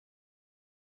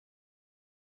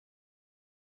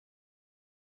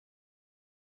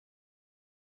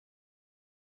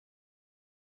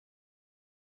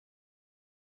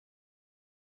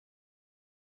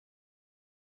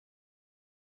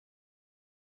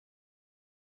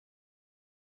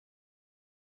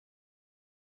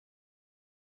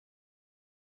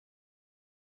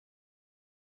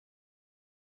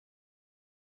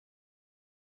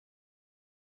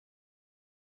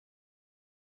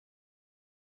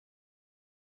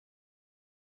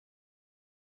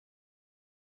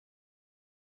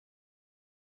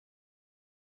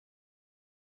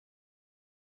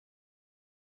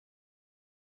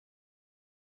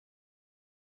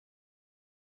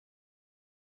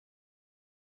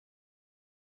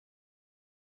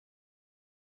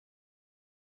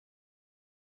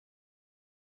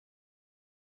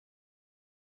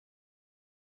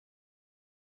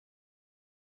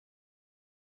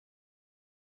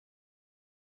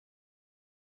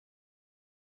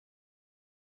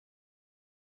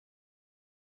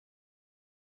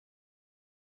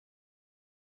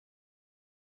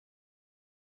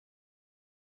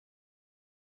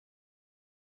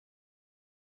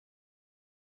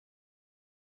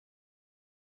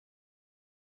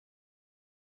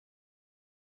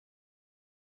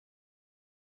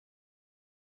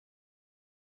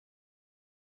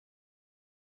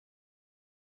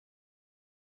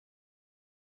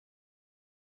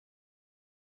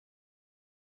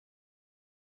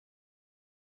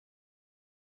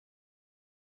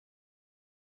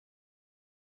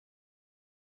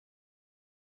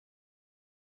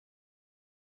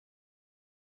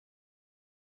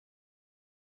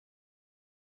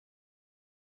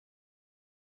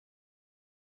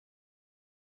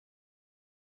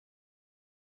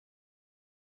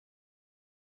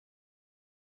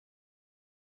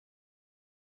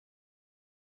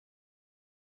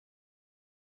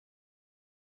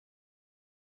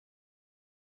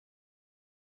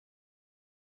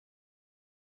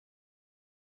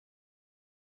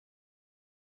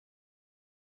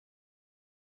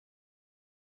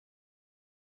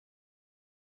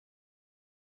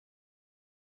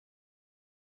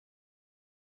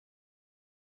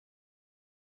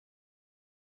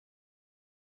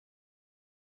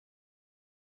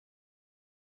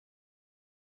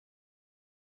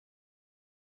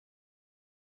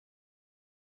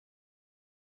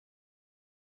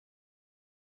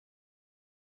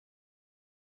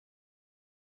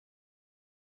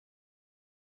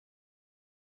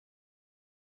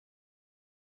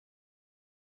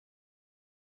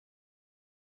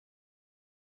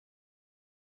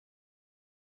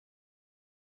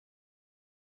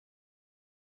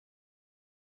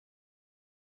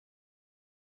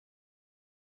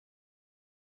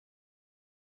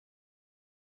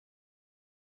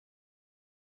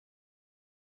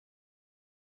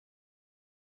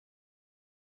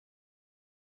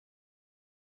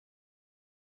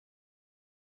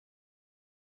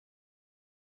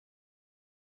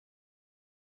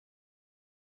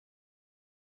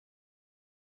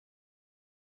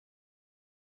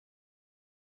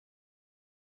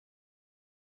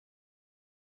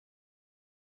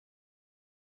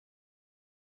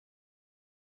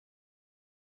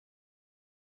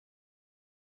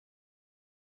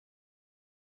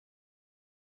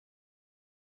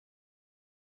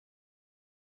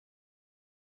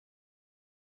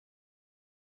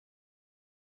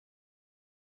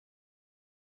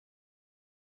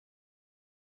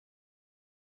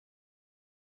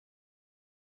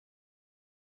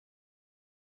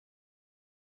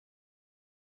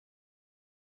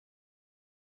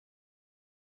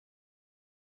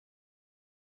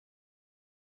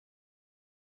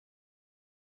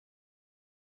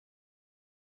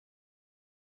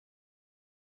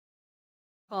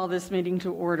Call this meeting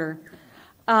to order.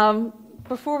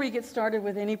 Before we get started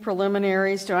with any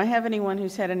preliminaries, do I have anyone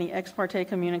who's had any ex parte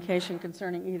communication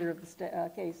concerning either of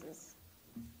the cases?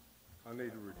 I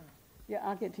need to. Yeah,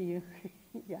 I'll get to you.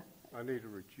 Yeah. I need to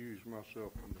recuse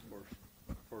myself from the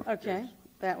first Okay, case.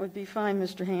 that would be fine,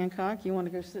 Mr. Hancock. You want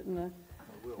to go sit in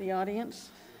the audience?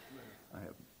 I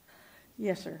have.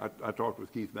 Yes, sir. I talked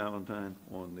with Keith Valentine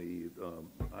on the Okay.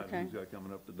 items he's got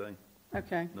coming up today.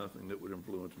 Okay. Nothing that would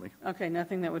influence me. Okay,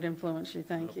 nothing that would influence you.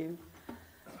 Thank you.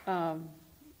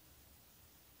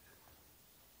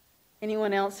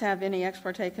 Anyone else have any ex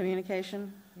parte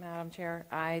communication? Madam Chair,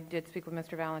 I did speak with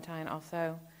Mr. Valentine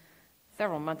also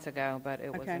several months ago, but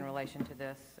it was Okay. in relation to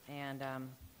this, and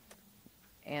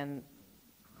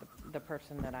the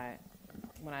person that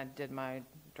when I did my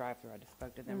drive-through, I just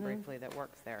spoke to them briefly that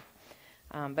works there,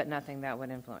 but nothing that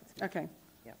would influence me. Okay.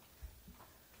 Yep.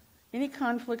 Any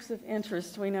conflicts of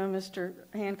interest? We know Mr.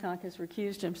 Hancock has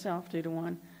recused himself due to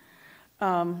one.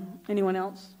 Anyone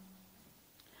else?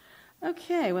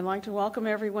 Okay, we'd like to welcome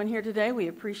everyone here today. We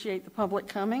appreciate the public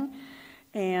coming.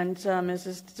 And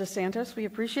Mrs. DeSantos, we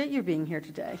appreciate you being here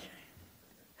today.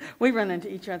 We run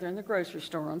into each other in the grocery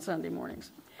store on Sunday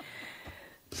mornings.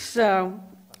 So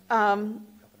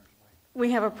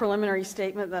we have a preliminary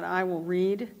statement that I will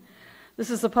read.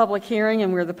 This is a public hearing,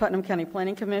 and we're the Putnam County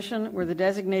Planning Commission. We're the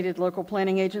designated local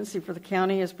planning agency for the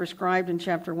county as prescribed in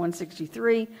Chapter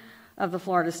 163 of the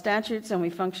Florida statutes, and we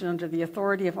function under the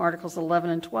authority of Articles 11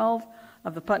 and 12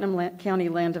 of the Putnam County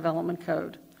Land Development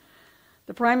Code.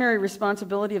 The primary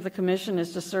responsibility of the Commission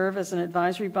is to serve as an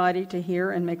advisory body to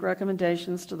hear and make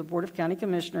recommendations to the Board of County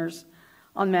Commissioners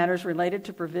on matters related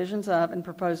to provisions of and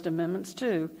proposed amendments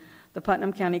to the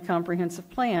Putnam County Comprehensive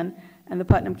Plan and the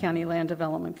Putnam County Land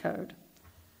Development Code.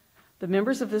 The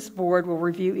members of this board will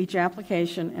review each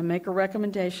application and make a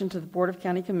recommendation to the Board of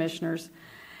County Commissioners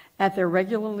at their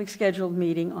regularly scheduled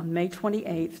meeting on May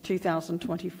 28,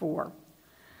 2024.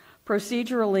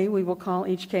 Procedurally, we will call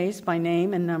each case by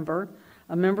name and number.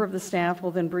 A member of the staff will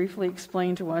then briefly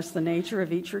explain to us the nature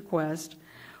of each request.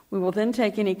 We will then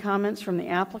take any comments from the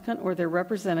applicant or their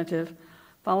representative,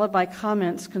 followed by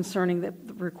comments concerning the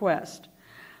request.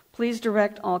 Please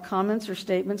direct all comments or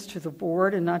statements to the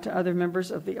board and not to other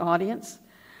members of the audience.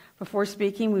 Before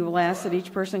speaking, we will ask that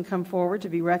each person come forward to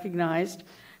be recognized,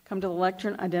 come to the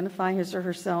lectern, identify his or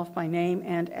herself by name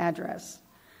and address.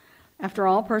 After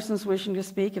all persons wishing to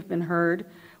speak have been heard,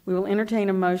 we will entertain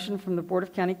a motion from the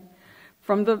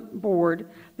board.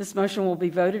 This motion will be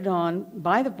voted on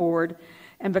by the board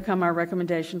and become our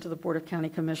recommendation to the Board of County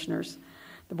Commissioners.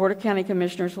 The Board of County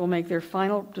Commissioners will make their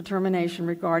final determination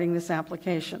regarding this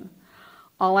application.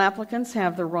 All applicants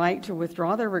have the right to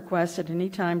withdraw their request at any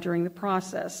time during the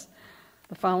process.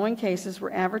 The following cases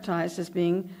were advertised as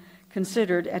being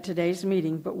considered at today's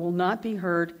meeting, but will not be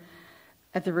heard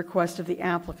at the request of the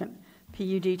applicant.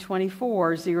 PUD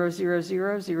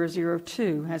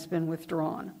 24-000002 has been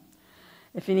withdrawn.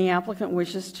 If any applicant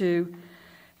wishes to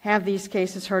have these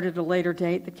cases heard at a later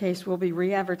date, the case will be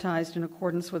re-advertised in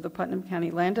accordance with the Putnam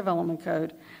County Land Development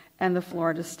Code and the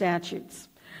Florida statutes.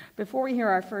 Before we hear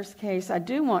our first case, I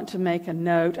do want to make a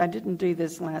note. I didn't do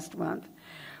this last month.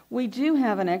 We do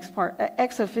have an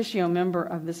ex officio member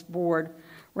of this board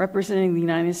representing the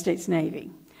United States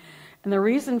Navy. And the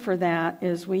reason for that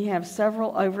is we have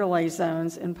several overlay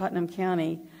zones in Putnam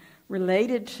County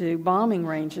related to bombing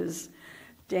ranges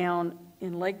down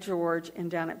in Lake George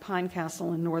and down at Pine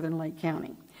Castle in northern Lake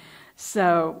County.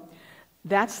 So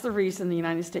that's the reason the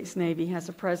United States Navy has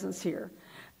a presence here.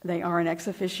 They are an ex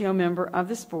officio member of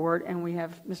this board, and we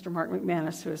have Mr. Mark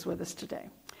McManus, who is with us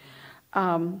today.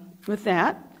 With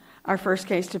that, our first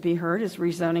case to be heard is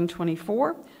rezoning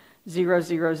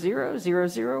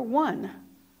 24-000001.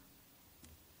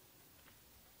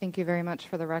 Thank you very much.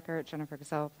 For the record, Jennifer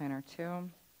Gazelle, Planner 2.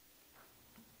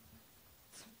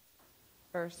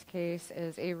 First case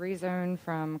is a rezone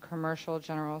from Commercial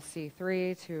General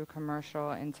C3 to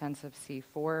Commercial Intensive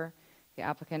C4. The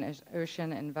applicant is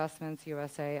Ocean Investments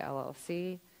USA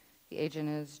LLC. The agent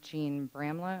is Jean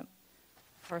Bramlett.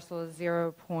 Parcel is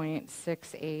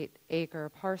 0.68 acre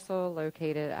parcel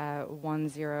located at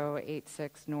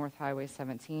 1086 North Highway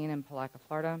 17 in Palaca,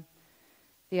 Florida.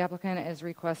 The applicant is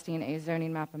requesting a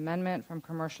zoning map amendment from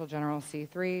Commercial General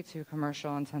C3 to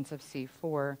Commercial Intensive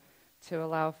C4 to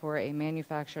allow for a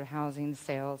manufactured housing,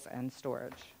 sales, and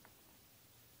storage.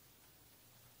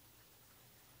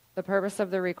 The purpose of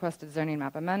the requested zoning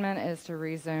map amendment is to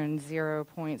rezone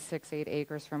 0.68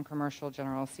 acres from Commercial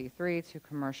General C3 to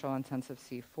Commercial Intensive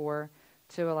C4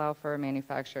 to allow for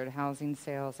manufactured housing,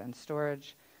 sales, and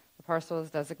storage. The parcel is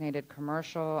designated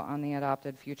commercial on the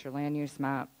adopted future land use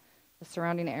map. The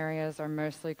surrounding areas are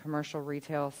mostly commercial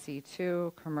retail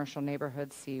C2, commercial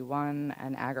neighborhood C1,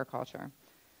 and agriculture.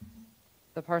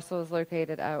 The parcel is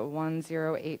located at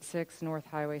 1086 North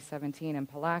Highway 17 in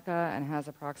Palaca and has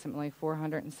approximately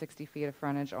 460 feet of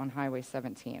frontage on Highway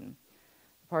 17.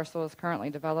 The parcel is currently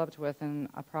developed with an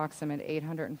approximate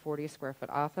 840 square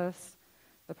foot office.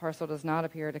 The parcel does not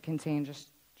appear to contain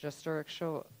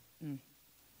jurisdictional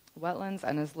wetlands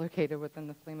and is located within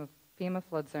the FEMA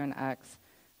Flood Zone X,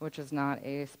 which is not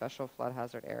a special flood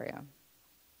hazard area.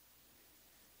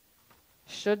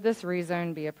 Should this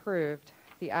rezone be approved,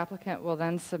 the applicant will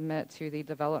then submit to the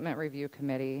Development Review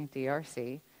Committee,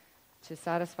 DRC, to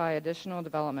satisfy additional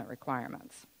development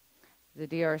requirements. The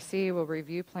DRC will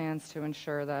review plans to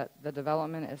ensure that the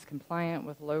development is compliant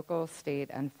with local, state,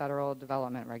 and federal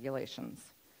development regulations.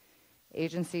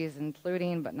 Agencies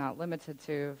including but not limited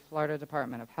to Florida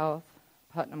Department of Health,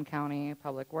 Putnam County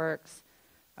Public Works,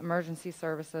 Emergency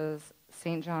Services,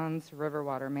 St. John's River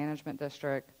Water Management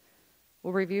District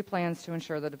will review plans to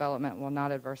ensure the development will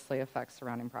not adversely affect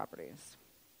surrounding properties.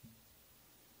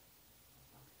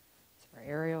 It's our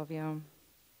aerial view,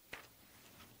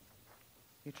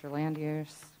 future land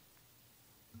use,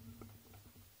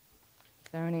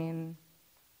 zoning,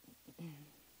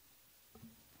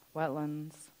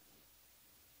 wetlands.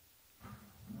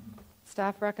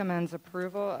 Staff recommends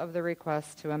approval of the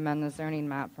request to amend the zoning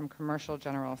map from Commercial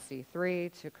General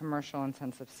C3 to Commercial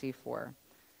Intensive C4.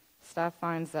 Staff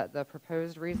finds that the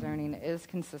proposed rezoning is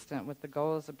consistent with the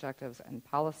goals, objectives, and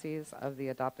policies of the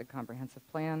adopted comprehensive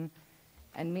plan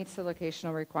and meets the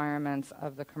locational requirements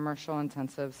of the Commercial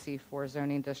Intensive C4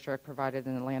 zoning district provided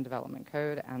in the Land Development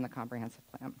Code and the comprehensive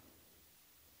plan.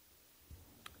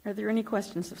 Are there any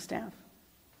questions of staff?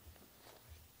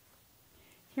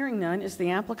 Hearing none, is the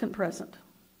applicant present?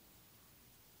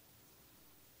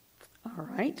 All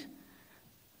right.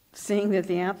 Seeing that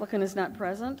the applicant is not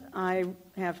present, I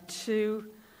have two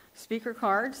speaker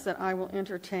cards that I will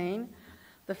entertain.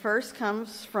 The first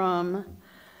comes from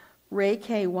Ray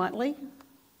K. Watley.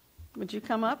 Would you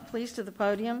come up, please, to the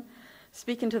podium,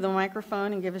 speak into the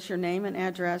microphone, and give us your name and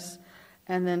address,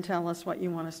 and then tell us what you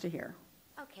want us to hear.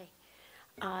 Okay.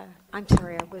 I'm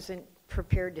sorry, I wasn't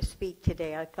prepared to speak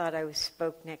today. I thought I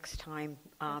spoke next time,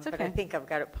 but I think I've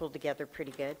got it pulled together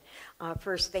pretty good.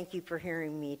 First, thank you for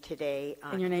hearing me today.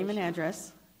 And your name and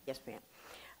address. Yes,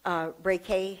 ma'am. Ray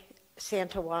K.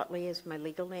 Santa Watley is my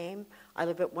legal name. I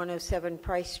live at 107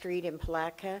 Price Street in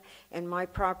Palaca, and my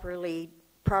property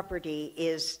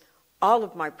is, all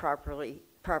of my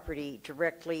property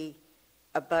directly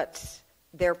abuts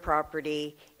their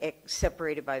property,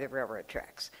 separated by the railroad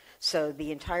tracks. So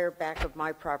the entire back of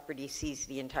my property sees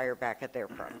the entire back of their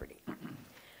property.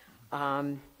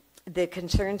 The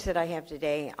concerns that I have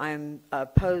today, I'm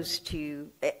opposed to,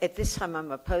 at this time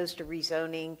I'm opposed to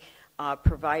rezoning,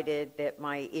 provided that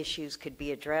my issues could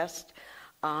be addressed.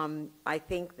 I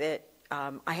think that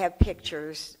I have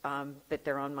pictures, but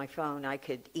they're on my phone. I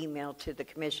could email to the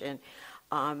commission.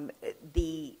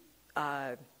 The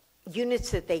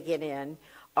units that they get in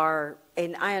are,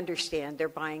 and I understand they're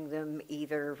buying them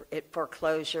either at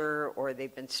foreclosure or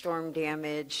they've been storm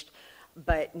damaged,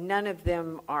 but none of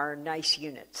them are nice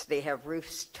units. They have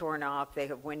roofs torn off, they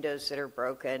have windows that are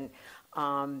broken.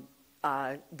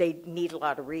 They need a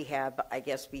lot of rehab, I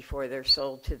guess, before they're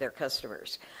sold to their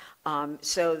customers.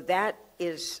 So that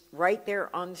is right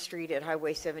there on the street at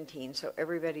Highway 17, so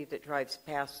everybody that drives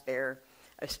past there,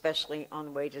 especially on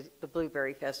the way to the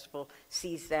Blueberry Festival,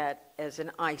 sees that as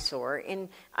an eyesore. And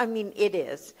I mean, it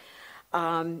is.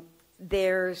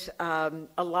 There's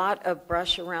a lot of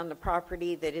brush around the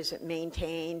property that isn't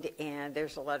maintained, and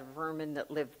there's a lot of vermin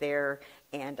that live there.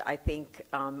 And I think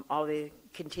all the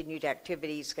continued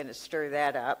activity is going to stir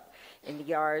that up in the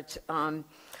yards.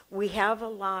 We have a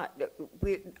lot.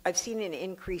 I've seen an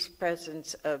increased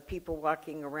presence of people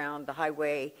walking around the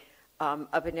highway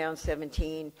up and down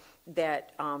 17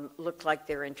 that look like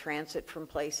they're in transit from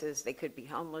places. They could be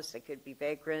homeless, they could be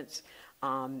vagrants,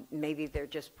 maybe they're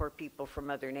just poor people from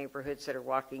other neighborhoods that are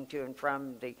walking to and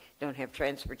from. They don't have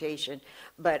transportation,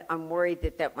 but I'm worried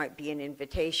that that might be an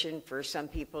invitation for some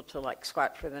people to like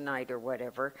squat for the night or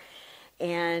whatever.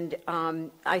 And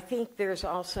I think there's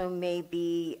also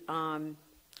maybe,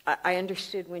 I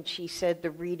understood when she said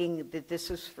the reading that this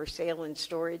was for sale and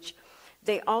storage.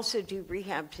 They also do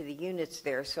rehab to the units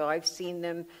there, so I've seen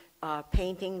them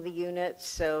painting the units,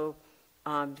 so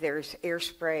there's air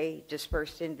spray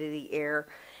dispersed into the air,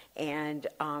 and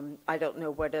I don't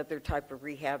know what other type of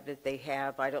rehab that they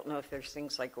have. I don't know if there's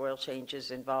things like oil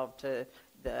changes involved to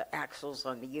the axles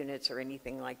on the units or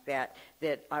anything like that,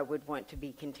 that I would want to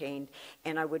be contained.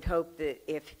 And I would hope that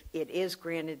if it is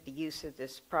granted the use of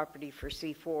this property for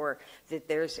C4, that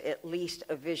there's at least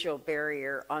a visual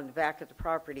barrier on the back of the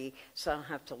property so I don't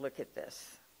have to look at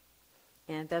this.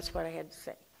 And that's what I had to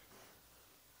say.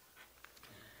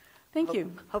 Thank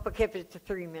you. Hope I kept it to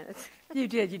 3 minutes. You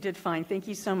did fine. Thank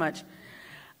you so much.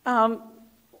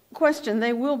 Question,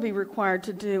 they will be required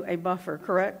to do a buffer,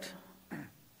 correct?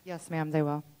 Yes, ma'am, they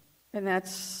will. And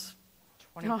that's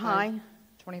 25, how high?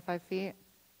 25 feet?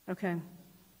 Okay.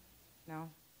 No?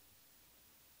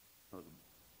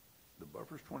 The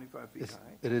buffer's 25 feet high.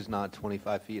 It is not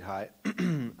 25 feet high.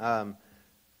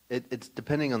 It's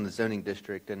depending on the zoning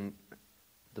district, and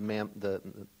the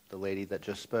lady that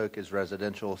just spoke is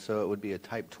residential, so it would be a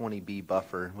type 20B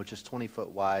buffer, which is 20 foot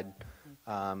wide,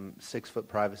 6 foot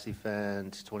privacy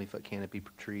fence, 20 foot canopy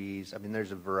for trees. I mean,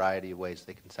 there's a variety of ways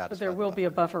they can satisfy. But there will be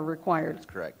a buffer required. That's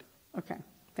correct. Okay,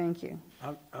 thank you.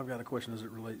 I've got a question as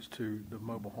it relates to the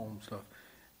mobile home stuff.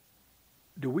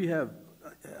 Do we have,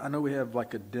 I know we have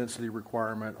like a density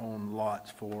requirement on lots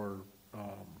for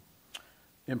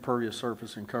impervious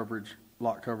surface and coverage,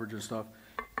 lot coverage and stuff.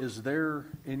 Is there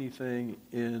anything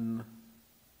in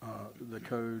the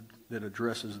code that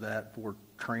addresses that for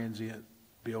transient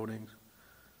buildings?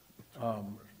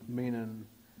 Meaning,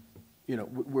 you know,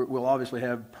 we'll obviously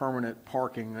have permanent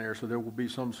parking there, so there will be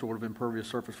some sort of impervious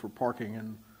surface for parking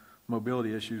and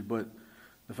mobility issues, but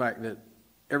the fact that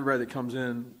everybody that comes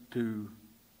in to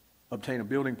obtain a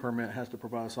building permit has to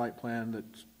provide a site plan that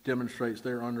demonstrates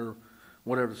they're under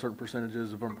whatever certain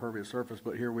percentages of impervious surface,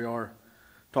 but here we are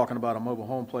talking about a mobile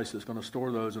home place that's going to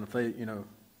store those, and if they, you know,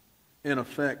 in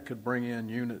effect could bring in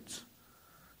units,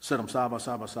 set them side by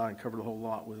side by side and cover the whole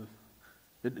lot with.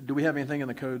 Do we have anything in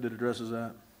the code that addresses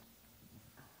that?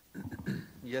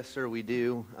 Yes, sir, we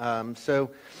do.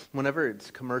 So whenever it's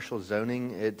commercial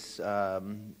zoning, it's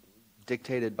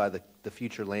dictated by the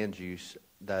future land use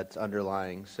that's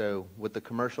underlying. So with the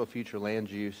commercial future land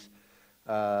use,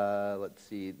 let's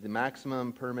see, the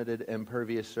maximum permitted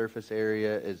impervious surface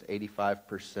area is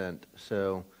 85%.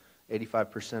 So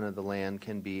 85% of the land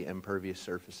can be impervious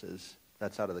surfaces.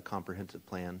 That's out of the comprehensive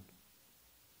plan.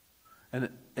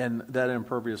 And that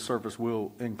impervious surface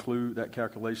will include, that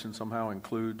calculation somehow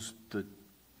includes the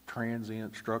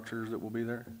transient structures that will be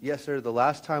there? Yes, sir. The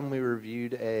last time we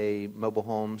reviewed a mobile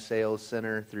home sales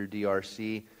center through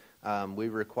DRC, we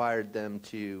required them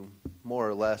to more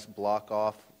or less block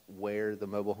off where the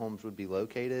mobile homes would be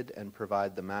located and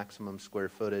provide the maximum square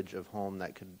footage of home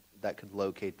that could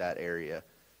locate that area.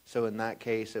 So in that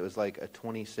case, it was like a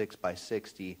 26 by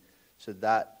 60. So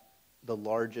that the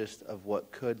largest of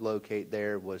what could locate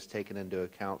there was taken into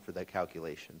account for that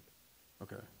calculation.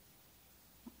 Okay.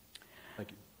 Thank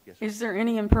you. Yes, sir. Is there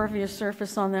any impervious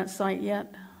surface on that site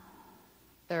yet?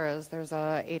 There is. There's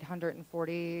a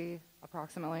 840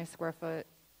 approximately square foot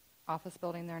office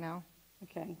building there now.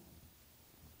 Okay.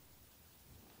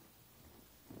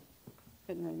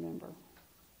 Couldn't remember.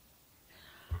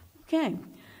 Okay.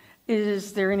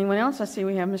 Is there anyone else? I see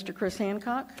we have Mr. Chris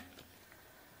Hancock.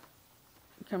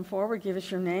 Come forward, give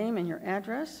us your name and your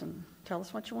address, and tell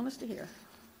us what you want us to hear.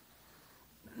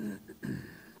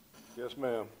 Yes,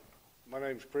 ma'am. My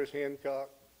name's Chris Hancock,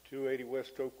 280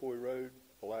 West Trocoy Road,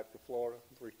 Palatka, Florida,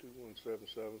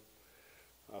 32177.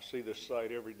 I see this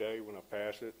site every day when I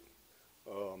pass it.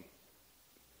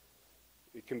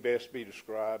 It can best be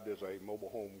described as a mobile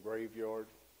home graveyard.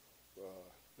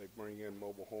 They bring in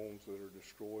mobile homes that are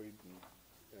destroyed,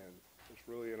 and it's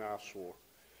really an eyesore.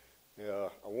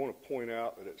 I want to point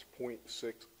out that it's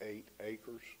 0.68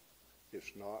 acres.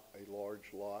 It's not a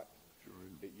large lot. Sure.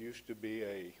 It used to be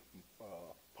a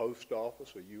post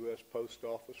office, a U.S. post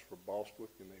office for Bostwick,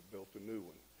 and they built a new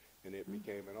one, and it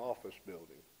became an office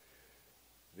building.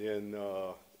 Then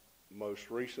most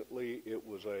recently, it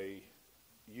was a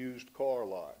used car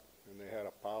lot, and they had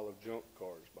a pile of junk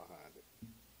cars behind it.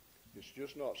 It's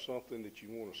just not something that you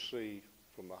want to see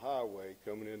from the highway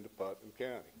coming into Putnam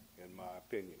County, in my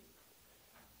opinion.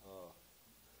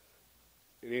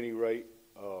 At any rate,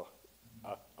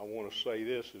 I want to say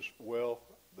this as well.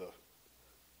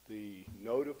 The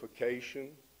notification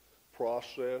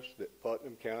process that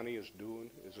Putnam County is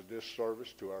doing is a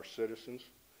disservice to our citizens.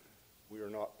 We are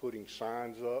not putting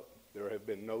signs up. There have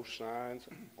been no signs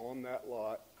on that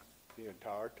lot the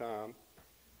entire time.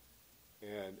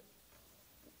 And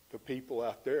the people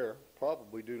out there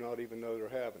probably do not even know they're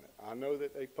having it. I know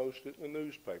that they post it in the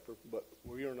newspaper, but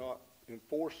we are not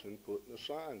enforcing putting the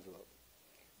signs up.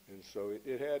 And so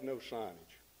it had no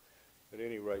signage. At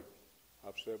any rate,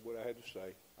 I've said what I had to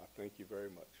say. I thank you very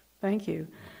much. Thank you.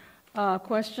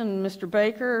 Question, Mr.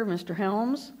 Baker, Mr.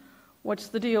 Helms, what's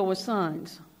the deal with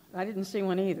signs? I didn't see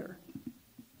one either.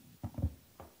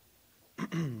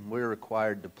 We're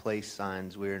required to place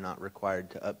signs. We are not required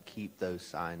to upkeep those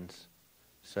signs.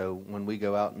 So when we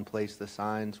go out and place the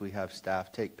signs, we have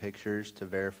staff take pictures to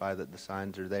verify that the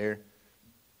signs are there.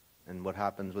 And what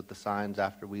happens with the signs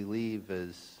after we leave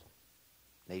is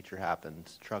nature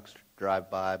happens. Trucks drive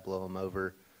by, blow them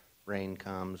over, rain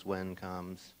comes, wind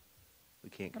comes. We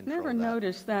can't I've control never that.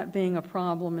 noticed that being a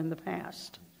problem in the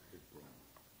past.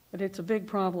 But it's a big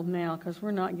problem now because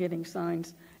we're not getting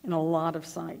signs in a lot of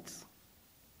sites.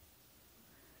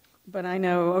 But I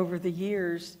know over the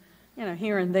years,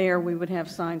 here and there we would have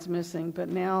signs missing, but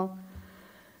now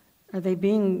are they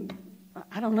being,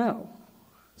 I don't know.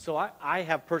 So I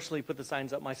have personally put the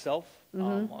signs up myself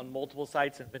on multiple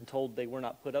sites and been told they were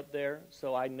not put up there.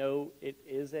 So I know it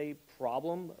is a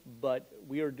problem, but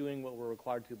we are doing what we're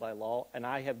required to by law. And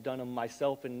I have done them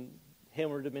myself and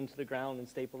hammered them into the ground and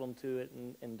stapled them to it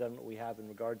and done what we have in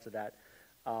regards to that.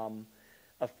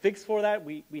 A fix for that,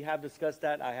 we have discussed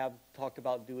that. I have talked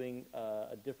about doing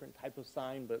a different type of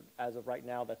sign, but as of right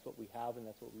now, that's what we have and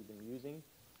that's what we've been using.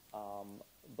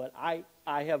 But I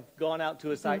have gone out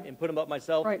to a site and put them up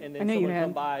myself, Right. and I then knew you someone had.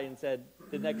 come by and said,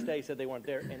 the next day said they weren't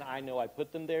there, and I know I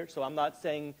put them there. So I'm not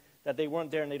saying that they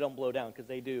weren't there and they don't blow down, because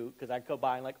they do, because I go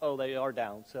by and like, oh, they are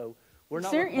down. So we're Is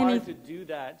not there required any- to do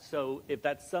that. So if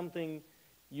that's something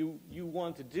you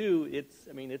want to do, it's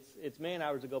man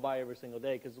hours to go by every single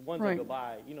day, because once I Right. go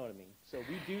by, you know what I mean. So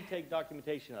we do take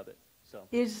documentation of it. So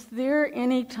Is there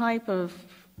any type of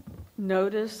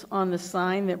notice on the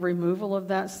sign that removal of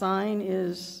that sign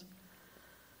is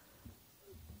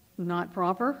not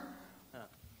proper?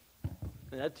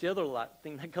 and that's the other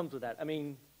thing that comes with that. I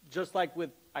mean, just like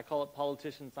with, I call it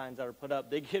politician signs that are put up,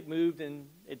 they get moved, and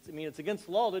it's against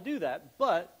the law to do that.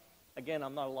 But again,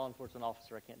 I'm not a law enforcement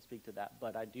officer. I can't speak to that.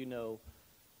 But I do know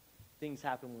things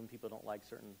happen when people don't like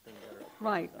certain things that are.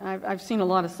 Right. I've seen a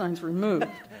lot of signs removed.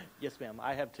 Yes, ma'am.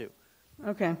 I have too.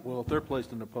 Okay. Well, if they're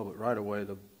placed in the public right of way,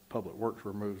 the Public Works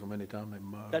removes them anytime they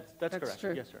mow. That's That's correct.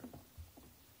 true. Yes, sir.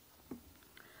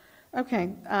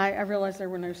 Okay. I realized there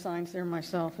were no signs there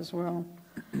myself as well.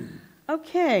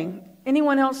 Okay.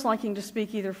 Anyone else liking to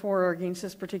speak either for or against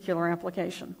this particular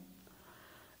application?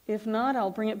 If not,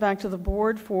 I'll bring it back to the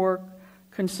board for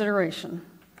consideration.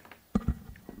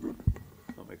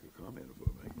 I'll make a comment if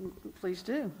I may. Please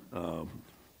do.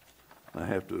 I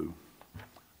have to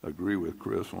agree with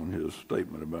Chris on his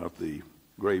statement about the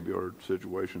graveyard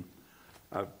situation.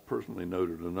 I've personally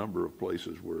noted a number of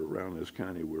places where around this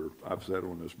county where I've sat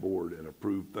on this board and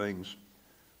approved things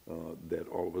that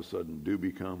all of a sudden do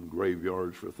become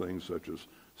graveyards for things such as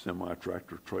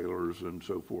semi-tractor trailers and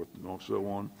so forth and so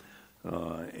on.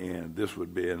 And this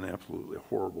would be an absolutely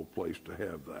horrible place to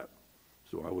have that.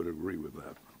 So I would agree with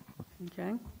that.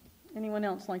 Okay. Anyone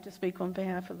else like to speak on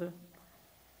behalf of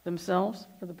themselves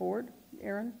for the board?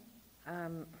 Aaron?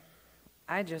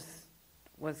 I just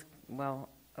was, well,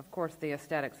 of course, the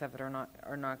aesthetics of it are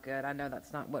not good. I know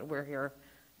that's not what we're here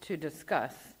to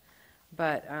discuss,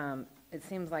 but it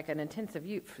seems like an intensive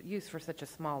use for such a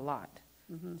small lot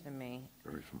to me.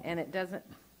 Very small. And it doesn't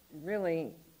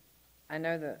really, I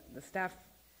know that the staff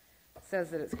says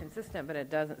that it's consistent, but it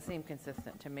doesn't seem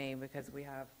consistent to me because we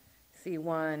have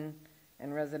C1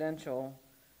 and residential.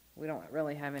 We don't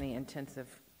really have any intensive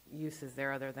uses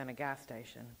there other than a gas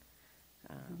station.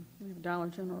 We have Dollar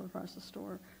General across the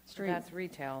street. That's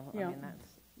retail. Yeah. I mean, that's.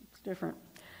 It's different.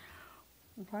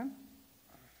 Okay.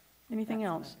 Anything That's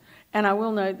else? And I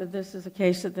will note that this is a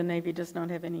case that the Navy does not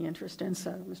have any interest in,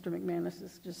 so Mr. McManus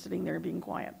is just sitting there being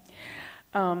quiet.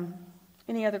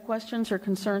 Any other questions or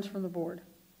concerns from the board?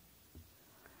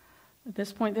 At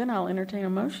this point, then, I'll entertain a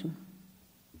motion.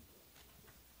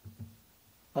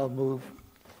 I'll move.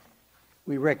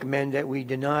 We recommend that we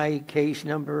deny case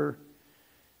number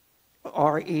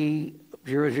RE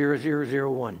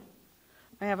 00001.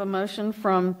 I have a motion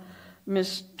from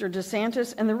Mr.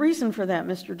 DeSantis, and the reason for that,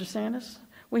 Mr. DeSantis,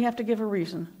 we have to give a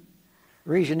reason.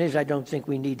 Reason is I don't think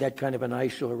we need that kind of an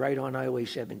eyesore right on Highway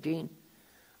 17.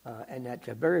 And that's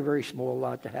a very, very small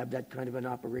lot to have that kind of an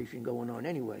operation going on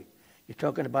anyway. You're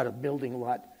talking about a building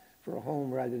lot for a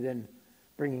home rather than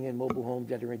bringing in mobile homes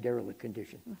that are in derelict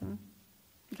condition.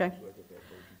 Okay.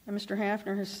 And Mr.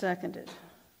 Hafner has seconded.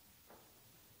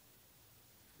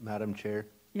 Madam Chair,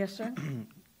 Yes, sir?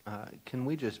 can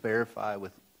we just verify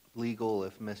with legal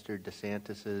if Mr.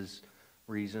 DeSantis's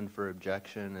reason for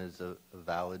objection is a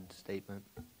valid statement?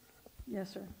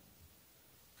 Yes, sir.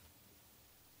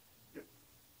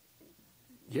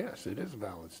 Yes, it is a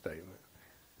valid statement.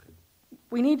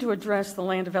 We need to address the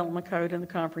Land Development Code and the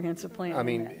comprehensive plan. I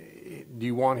mean, do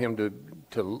you want him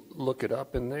to look it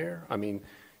up in there? I mean,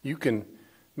 you can,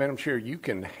 Madam Chair, you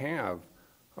can have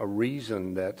a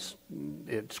reason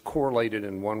it's correlated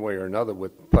in one way or another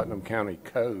with Putnam County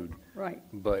Code. Right.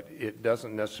 But it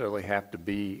doesn't necessarily have to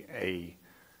be a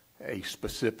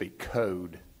specific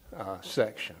code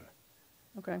section.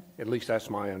 Okay. At least that's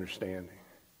my understanding.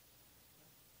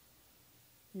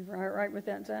 You right with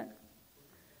that, Zach?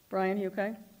 Brian, you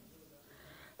okay?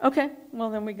 Okay, well,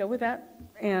 then we go with that.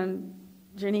 And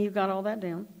Jenny, you got all that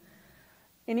down.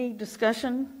 Any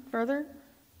discussion further?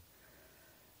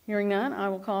 Hearing none, I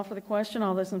will call for the question.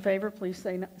 All those in favor, please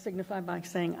signify by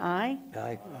saying aye.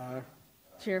 Aye.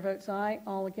 Chair votes aye.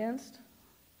 All against?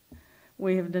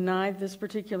 We have denied this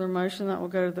particular motion. That will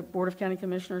go to the Board of County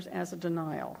Commissioners as a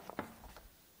denial.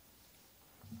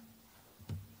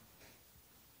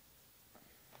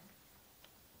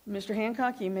 Mr.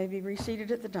 Hancock, you may be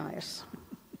reseated at the dais.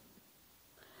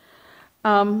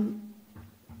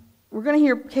 We're going to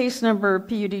hear case number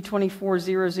PUD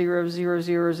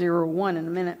 24000001 in a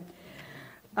minute.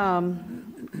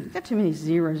 Got too many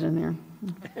zeros in there.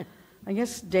 I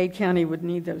guess Dade County would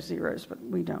need those zeros, but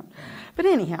we don't. But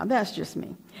anyhow, that's just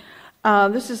me.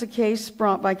 This is a case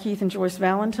brought by Keith and Joyce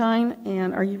Valentine,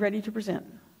 and are you ready to present?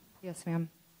 Yes, ma'am.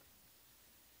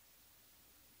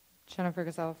 Jennifer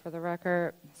Gazelle for the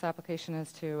record. This application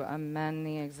is to amend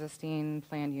the existing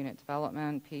planned unit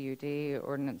development, PUD,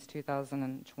 ordinance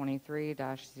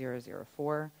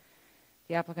 2023-004.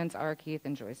 The applicants are Keith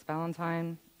and Joyce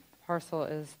Valentine. Parcel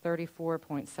is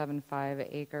 34.75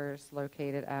 acres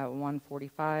located at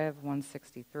 145,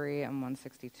 163, and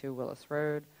 162 Willis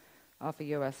Road off of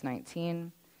US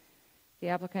 19. The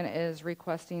applicant is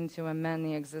requesting to amend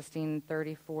the existing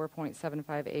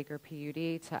 34.75 acre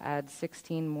PUD to add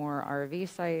 16 more RV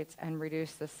sites and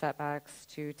reduce the setbacks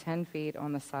to 10 feet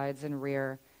on the sides and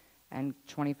rear and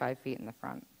 25 feet in the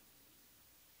front.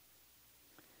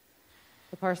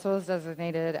 The parcel is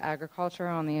designated agriculture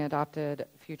on the adopted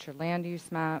future land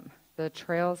use map. The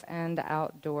Trails End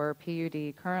Outdoor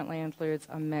PUD currently includes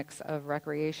a mix of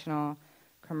recreational,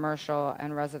 commercial,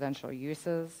 and residential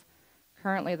uses.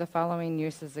 Currently, the following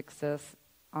uses exist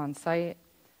on site: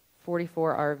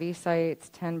 44 RV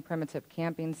sites, 10 primitive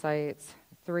camping sites,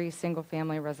 3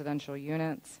 single-family residential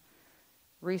units,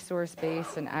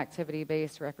 resource-based and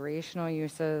activity-based recreational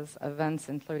uses, events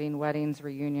including weddings,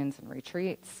 reunions, and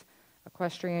retreats,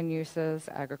 equestrian uses,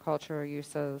 agricultural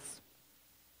uses.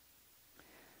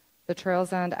 The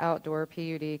Trails End Outdoor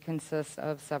PUD consists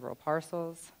of several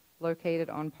parcels located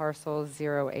on parcels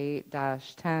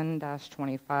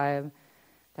 08-10-25,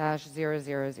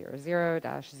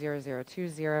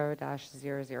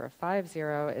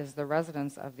 -0000-0020-0050 is the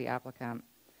residence of the applicant.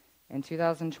 In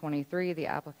 2023, the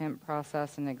applicant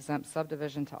processed an exempt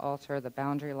subdivision to alter the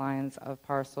boundary lines of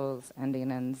parcels ending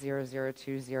in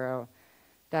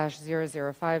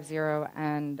 0020-0050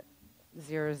 and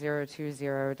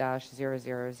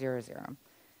 0020-0000.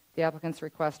 The applicant's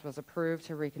request was approved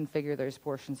to reconfigure those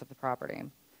portions of the property.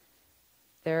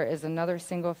 There is another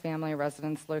single-family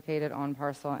residence located on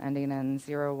parcel ending in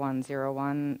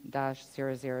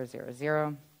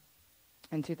 0101-0000.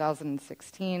 In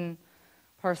 2016,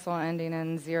 parcel ending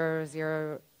in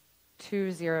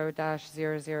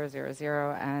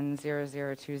 0020-0000 and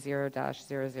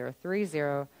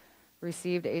 0020-0030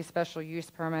 received a special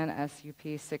use permit, SUP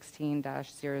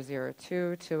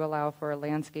 16-002, to allow for a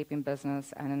landscaping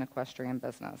business and an equestrian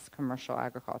business, commercial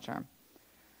agriculture.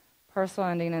 Parcel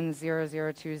ending in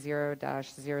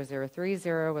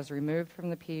 0020-0030 was removed from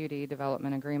the PUD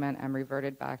development agreement and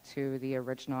reverted back to the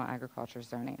original agriculture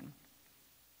zoning.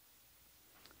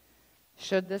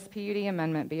 Should this PUD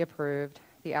amendment be approved,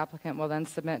 the applicant will then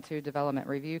submit to Development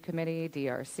Review Committee,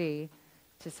 DRC,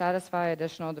 to satisfy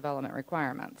additional development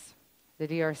requirements. The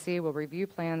DRC will review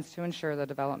plans to ensure the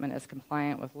development is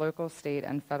compliant with local, state,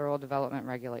 and federal development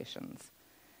regulations.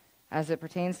 As it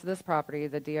pertains to this property,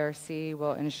 the DRC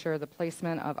will ensure the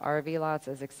placement of RV lots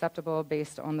is acceptable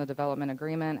based on the development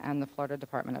agreement, and the Florida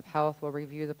Department of Health will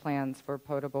review the plans for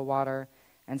potable water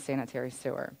and sanitary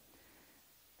sewer.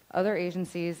 Other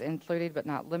agencies, included but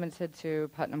not limited to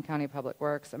Putnam County Public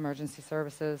Works, Emergency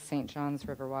Services, St. John's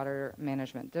River Water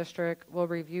Management District, will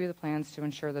review the plans to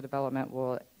ensure the development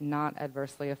will not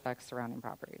adversely affect surrounding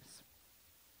properties.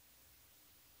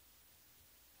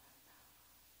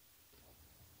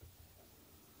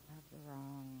 I have the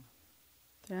wrong.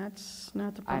 That's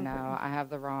not the I property. know. I have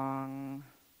the wrong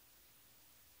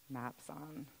maps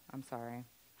on. I'm sorry.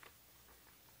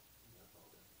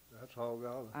 That's all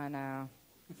gone. I know.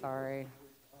 Sorry.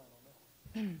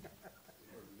 No,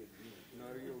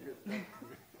 you'll get that.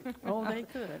 Oh, they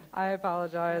could. I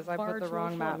apologize. I put Barge the will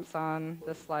wrong float. maps on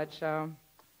this slideshow.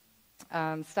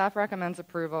 Staff recommends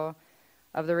approval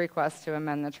of the request to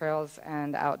amend the trails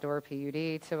and outdoor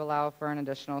PUD to allow for an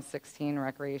additional 16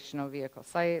 recreational vehicle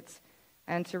sites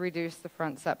and to reduce the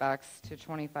front setbacks to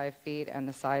 25 feet and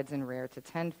the sides and rear to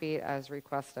 10 feet as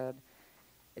requested.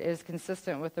 It is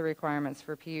consistent with the requirements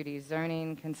for PUD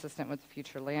zoning, consistent with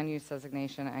future land use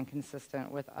designation, and consistent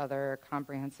with other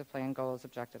comprehensive plan goals,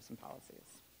 objectives, and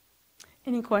policies.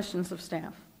 Any questions of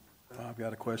staff? I've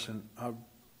got a question. I've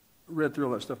read through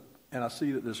all that stuff, and I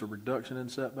see that there's a reduction in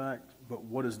setbacks, but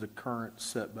what is the current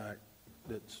setback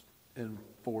that's in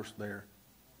force there?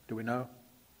 Do we know?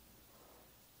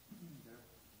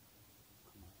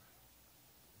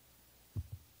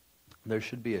 There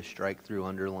should be a strike-through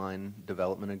underline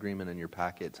development agreement in your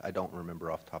packets. I don't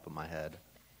remember off the top of my head.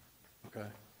 Okay.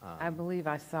 I believe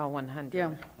I saw 100.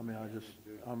 Yeah. I mean,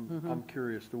 I'm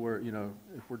curious to where,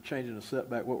 if we're changing a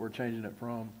setback, what we're changing it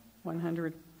from.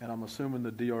 100. And I'm assuming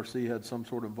the DRC had some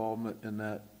sort of involvement in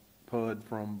that PUD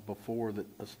from before that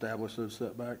established those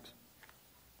setbacks?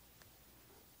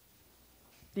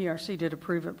 DRC did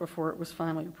approve it before it was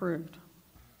finally approved.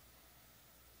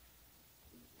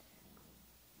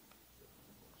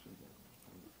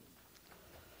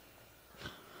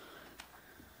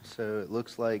 So it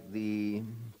looks like the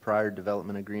prior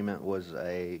development agreement was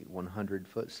a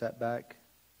 100-foot setback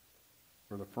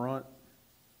For the front?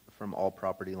 from all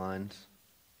property lines,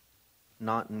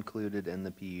 not included in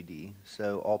the PUD.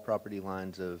 So all property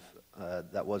lines of,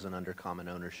 that wasn't under common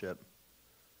ownership.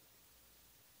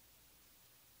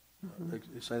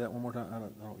 Say that one more time. I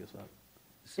don't get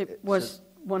that. It was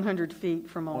 100 feet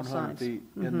from all 100 sides. feet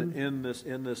in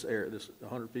this area, this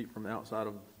 100 feet from the outside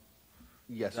of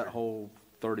Yes, that sir. whole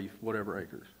 30 whatever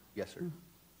acres. Yes, sir.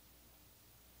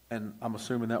 And I'm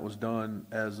assuming that was done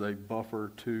as a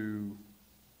buffer to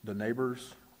the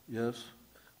neighbors, yes?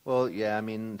 Well, yeah, I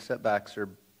mean, setbacks are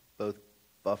both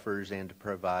buffers and to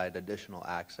provide additional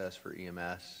access for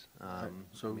EMS.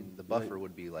 So I mean, the buffer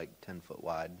would be like 10-foot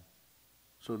wide.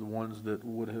 So the ones that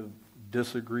would have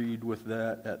disagreed with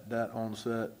that at that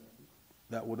onset,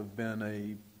 that would have been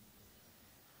a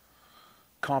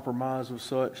compromise of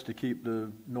such to keep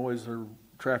the noise or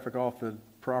traffic off the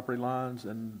property lines,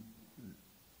 and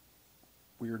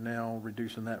we are now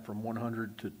reducing that from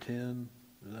 100 to 10?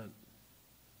 Is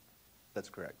That's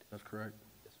correct. that's correct?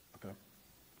 Okay.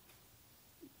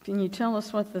 Can you tell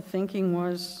us what the thinking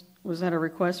was? Was that a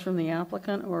request from the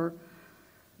applicant or,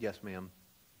 Yes, ma'am.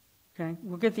 okay,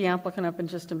 we'll get the applicant up in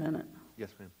just a minute. Yes,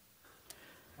 ma'am.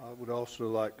 I would also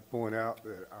like to point out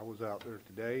that I was out there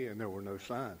today and there were no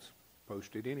signs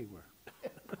posted anywhere.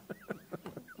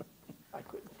 I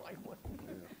couldn't find one.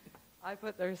 I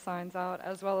put their signs out,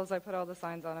 as well as I put all the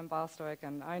signs out in Bostwick,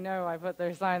 and I know I put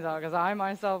their signs out because I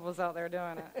myself was out there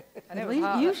doing it. And it was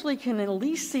hot. Usually can at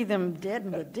least see them dead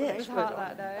in the It ditch, was hot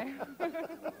but that day.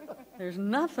 there's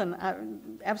nothing,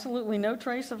 absolutely no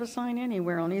trace of a sign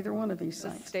anywhere on either one of these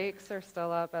The sites. stakes are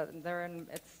still up.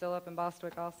 It's still up in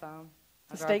Bostwick also. I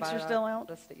The drive stakes by are that. still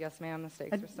out? Yes, ma'am, the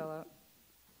stakes are still up.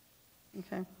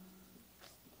 Okay.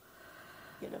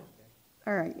 You know,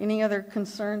 All right, any other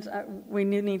concerns? We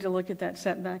do need to look at that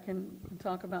setback and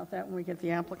talk about that when we get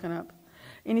the applicant up.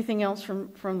 Anything else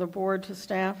from the board to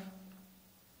staff?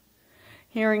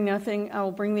 Hearing nothing, I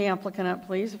will bring the applicant up,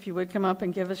 please, if you would come up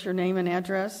and give us your name and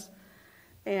address.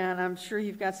 And I'm sure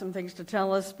you've got some things to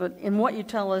tell us, but in what you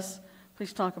tell us,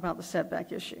 please talk about the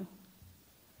setback issue.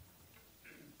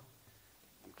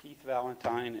 I'm Keith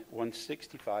Valentine at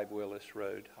 165 Willis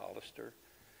Road, Hollister.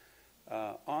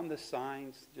 On the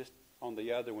signs, just on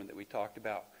the other one that we talked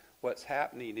about, what's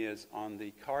happening is on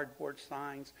the cardboard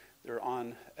signs, they're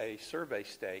on a survey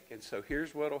stake. And so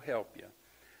here's what'll help you.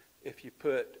 If you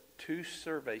put 2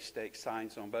 survey stake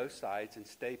signs on both sides and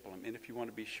staple them, and if you want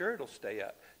to be sure it'll stay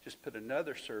up, just put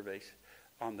another survey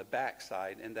on the back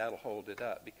side, and that'll hold it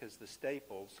up, because the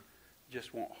staples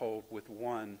just won't hold with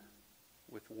one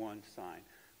sign,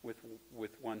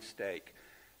 with one stake.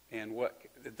 And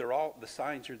the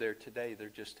signs are there today, they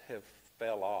just have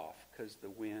fell off because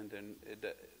the wind and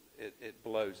it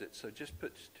blows it. So just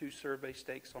put 2 survey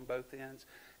stakes on both ends.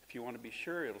 If you want to be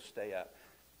sure it'll stay up,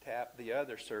 tap the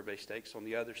other survey stakes on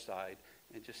the other side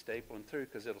and just staple them through,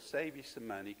 because it'll save you some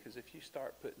money, because if you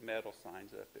start putting metal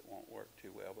signs up, it won't work too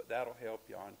well. But that'll help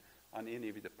you on any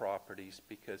of the properties,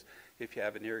 because if you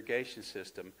have an irrigation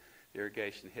system,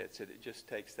 irrigation hits it, it just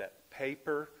takes that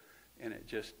paper and it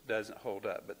just doesn't hold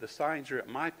up. But the signs are at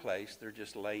my place, they're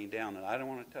just laying down, and I don't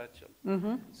want to touch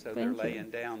them. So they're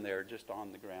laying down there just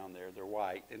on the ground there. They're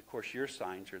white. And, of course, your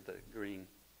signs are the green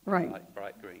Right. Like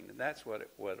bright green, and that's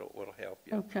what'll help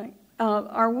you. Okay.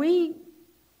 Are we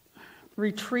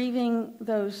retrieving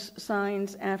those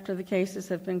signs after the cases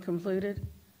have been concluded?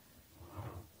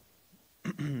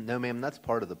 No, ma'am, that's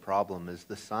part of the problem is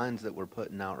the signs that we're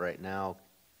putting out right now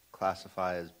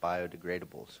classify as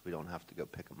biodegradable, so we don't have to go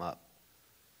pick them up.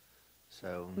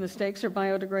 So, And the stakes are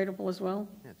biodegradable as well?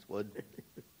 yeah, it's wood.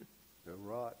 They'll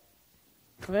rot.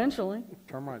 Eventually,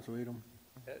 Termites will eat them.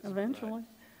 That's eventually.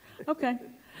 Okay.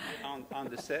 right. On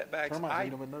the setbacks, Termites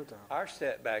eat them in no time. our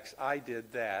setbacks, I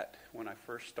did that when I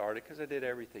first started because I did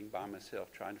everything by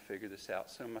myself trying to figure this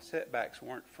out. So my setbacks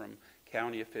weren't from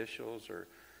county officials or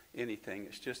anything.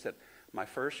 It's just that my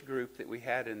first group that we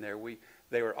had in there,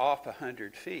 they were off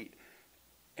 100 feet.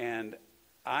 And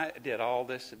I did all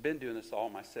this, I've been doing this all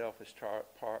myself as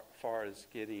far as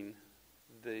getting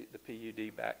the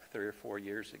PUD back 3 or 4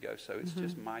 years ago. So it's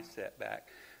just my setback.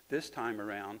 This time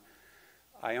around,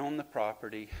 I own the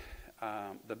property.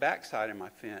 The back side of my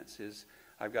fence is,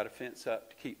 I've got a fence up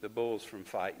to keep the bulls from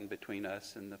fighting between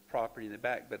us and the property in the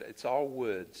back, but it's all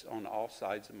woods on all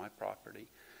sides of my property.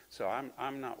 So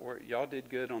I'm not worried. Y'all did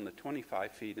good on the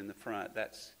 25 feet in the front.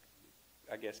 That's,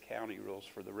 I guess, county rules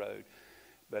for the road.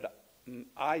 But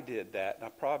I did that, and I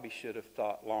probably should have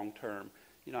thought long term,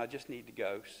 I just need to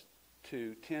go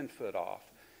to 10 foot off.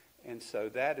 And so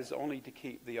that is only to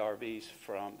keep the RVs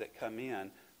that come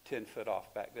in 10 foot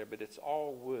off back there. But it's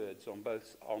all woods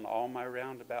on all my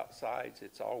roundabout sides.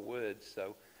 It's all woods.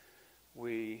 So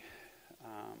we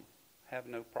have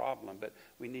no problem. But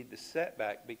we need the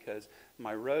setback because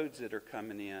my roads that are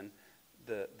coming in,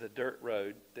 the dirt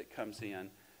road that comes in,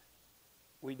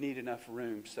 we need enough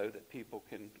room so that people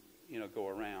can go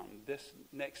around. This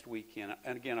next weekend,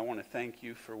 and again, I want to thank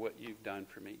you for what you've done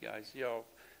for me, guys. Y'all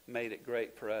made it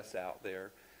great for us out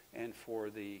there and for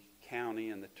the county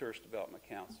and the Tourist Development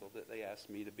Council that they asked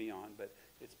me to be on. But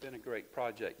it's been a great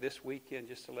project. This weekend,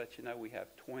 just to let you know, we have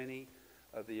 20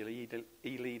 of the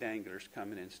elite anglers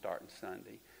coming in starting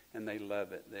Sunday, and they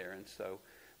love it there. And so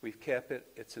we've kept it.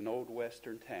 It's an old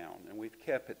western town, and we've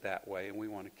kept it that way, and we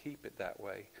want to keep it that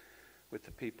way with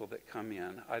the people that come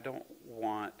in. I don't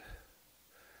want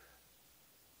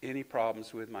any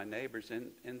problems with my neighbors,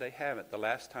 and they haven't. The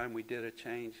last time we did a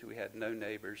change, we had no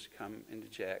neighbors come and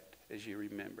eject, as you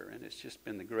remember, and it's just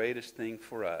been the greatest thing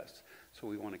for us, so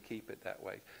we want to keep it that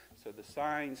way. So the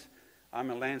signs,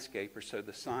 I'm a landscaper, so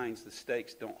the signs, the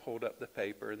stakes don't hold up the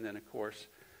paper, and then, of course,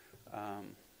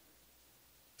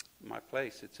 my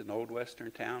place, it's an old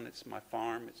western town, it's my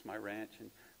farm, it's my ranch,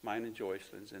 and mine and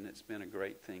Joyceland's, and it's been a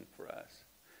great thing for us.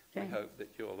 Okay. We hope that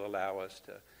you'll allow us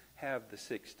to have the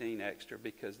 16 extra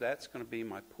because that's going to be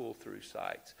my pull-through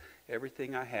sites.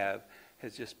 Everything I have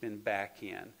has just been back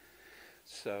in.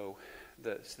 So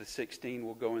the 16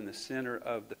 will go in the center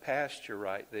of the pasture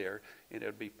right there, and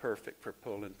it'll be perfect for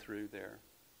pulling through there.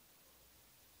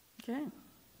 Okay.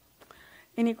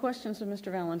 Any questions of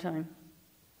Mr. Valentine?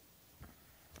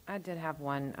 I did have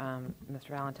one, Mr.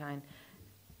 Valentine.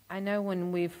 I know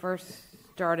when we first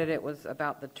started, it was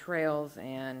about the trails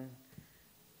and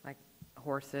like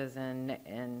horses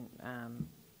and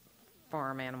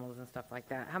farm animals and stuff like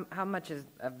that. How much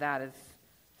of that is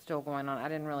still going on? I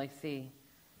didn't really see.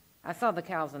 I saw the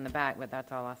cows in the back, but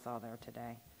that's all I saw there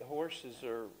today. The horses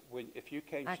are, if you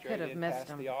came I straight could have in missed past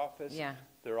them. the office, Yeah.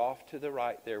 they're off to the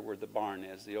right there where the barn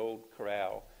is, the old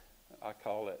corral. I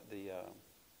call it the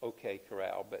OK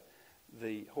Corral, but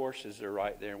the horses are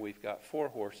right there, and we've got 4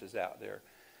 horses out there.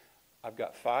 I've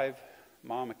got 5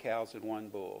 mama cows and 1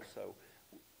 bull, so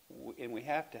and we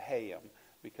have to hay them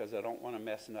because I don't want them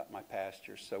messing up my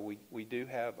pasture. So we do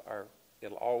have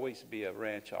it'll always be a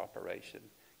ranch operation,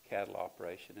 cattle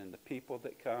operation, and the people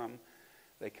that come,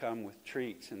 they come with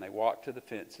treats and they walk to the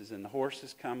fences, and the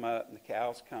horses come up and the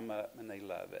cows come up and they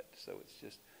love it. So it's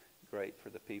just great for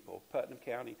the people. Putnam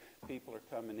County people are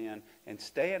coming in and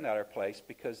staying at our place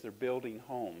because they're building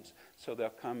homes. So they'll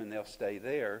come and they'll stay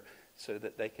there so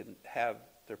that they can have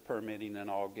their permitting and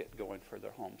all get going for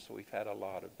their homes. So we've had a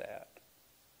lot of that.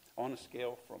 On a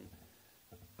scale from,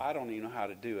 I don't even know how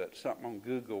to do it, something on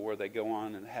Google where they go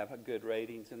on and have good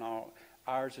ratings and all.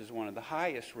 Ours is one of the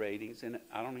highest ratings, and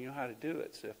I don't even know how to do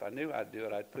it. So if I knew how to do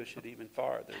it, I'd push it even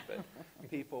farther. But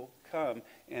people come,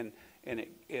 and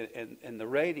the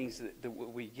ratings that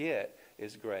we get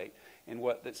is great. And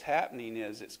that's happening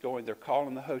is they're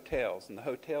calling the hotels, and the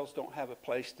hotels don't have a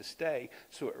place to stay,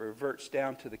 so it reverts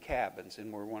down to the cabins,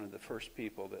 and we're one of the first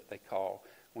people that they call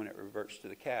when it reverts to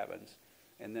the cabins.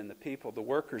 And then the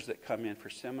workers that come in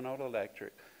for Seminole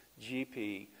Electric,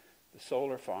 GP, the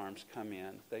solar farms come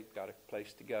in, they've got a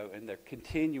place to go, and they're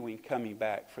continuing coming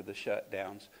back for the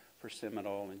shutdowns for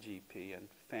Seminole and GP and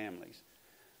families.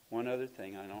 one other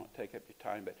thing, I don't want to take up your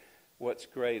time, but what's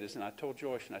great is, and I told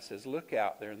Joyce, and I says, look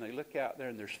out there, and they look out there,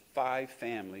 and there's 5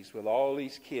 families with all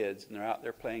these kids, and they're out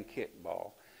there playing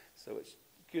kickball. So it's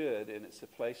good, and it's a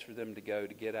place for them to go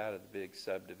to get out of the big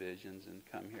subdivisions and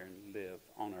come here and live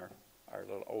on our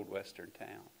little old western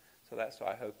town. So that's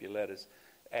why I hope you let us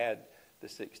add the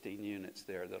 16 units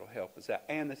there that'll help us out.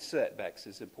 And the setbacks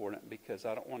is important because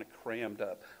I don't want it crammed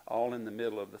up all in the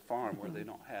middle of the farm where they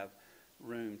don't have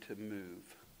room to move.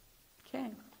 Okay.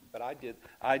 But I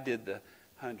did the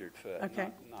 100-foot, Okay.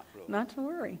 not really. Not to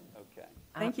worry. Okay.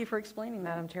 Thank you for explaining that.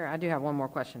 Madam Chair, I do have one more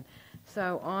question.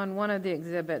 So on one of the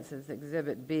exhibits, is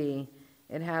Exhibit B,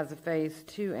 it has a Phase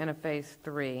 2 and a Phase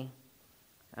 3.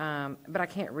 But I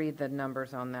can't read the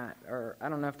numbers on that, or I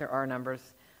don't know if there are numbers.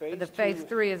 But the Phase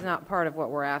 3 is not part of what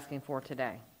we're asking for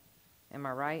today. Am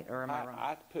I right, or am I wrong?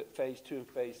 I put Phase 2 and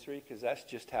Phase 3 because that's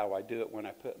just how I do it when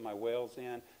I put my wells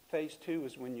in. Phase 2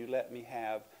 is when you let me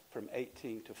have from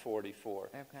 18 to 44.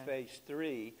 Okay. Phase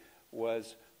 3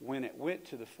 was when it went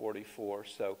to the 44,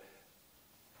 so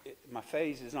my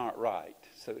phases aren't right.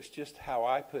 So it's just how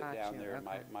I put Got down you, there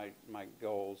okay. my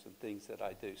goals and things that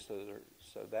I do.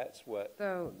 So that's what,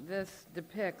 So this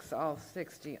depicts all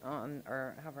 60 on,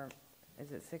 or however,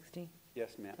 is it 60?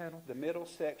 yes ma'am. Total? The middle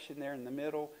section there in the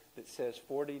middle that says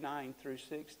 49 through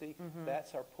 60,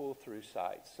 that's our pull-through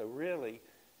sites. So really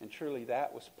and truly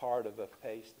that was part of a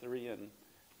Phase 3 and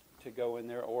to go in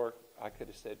there, or I could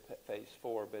have said Phase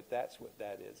 4, but that's what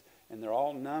that is. And they're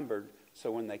all numbered,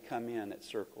 so when they come in, it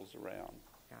circles around.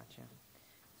 Gotcha.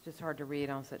 It's just hard to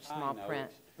read on such I small know, print.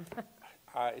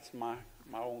 It's my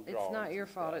own drawings. It's not your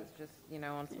and fault, stuff. it's just,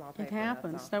 on small paper. It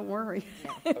happens, that's all. don't worry.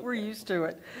 Yeah. We're used to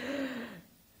it.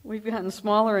 We've gotten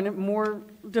smaller and more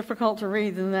difficult to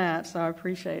read than that, so I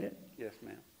appreciate it. Yes,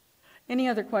 ma'am. Any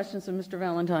other questions of Mr.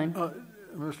 Valentine?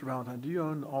 Mr. Valentine, do you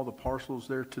own all the parcels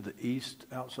there to the east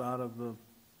outside of the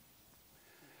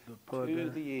PUD To there?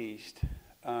 the east.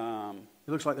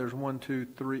 It looks like there's 1, 2,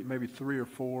 3, maybe 3 or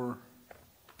 4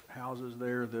 houses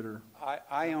there that are,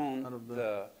 I own Out of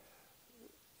the-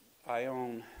 I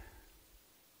own,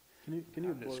 can you how to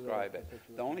blur that describe up?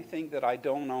 it? The only thing that I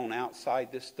don't own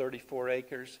outside this 34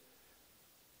 acres,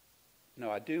 no,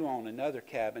 I do own another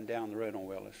cabin down the road on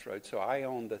Willis Road. So I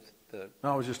own the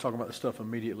I was just talking about the stuff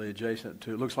immediately adjacent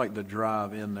to, it looks like the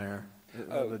drive in there.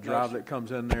 The drive that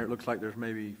comes in there, it looks like there's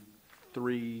maybe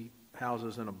 3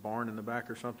 houses and a barn in the back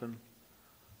or something.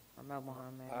 Or mobile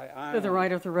home, maybe. I To the own-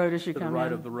 right of the road as you To the come right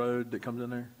in? of the road that comes in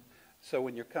there? So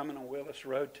when you're coming on Willis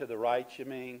Road to the right, you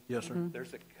mean? Yes, sir.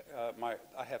 There's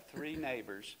I have 3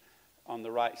 neighbors on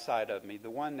the right side of me. The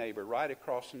one neighbor right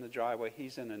across from the driveway,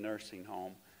 he's in a nursing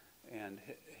home, and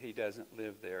he doesn't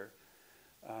live there.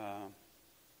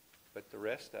 But the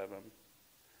rest of them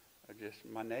are just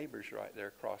my neighbors right there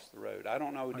across the road. I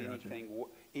don't own I got you. anything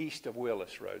east of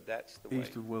Willis Road. That's the way.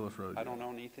 East of Willis Road. I don't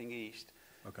own anything east.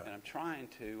 Okay. And I'm trying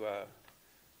to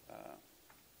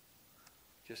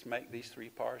just make these 3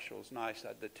 parcels nice.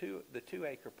 The 2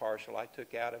 acre parcel I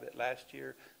took out of it last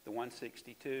year, the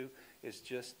 162, is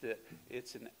just that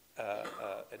it's an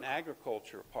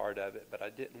agriculture part of it, but I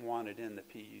didn't want it in the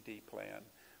PUD plan.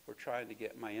 We're trying to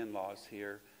get my in-laws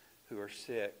here who are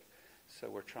sick, so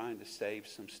we're trying to save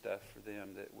some stuff for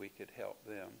them that we could help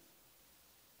them.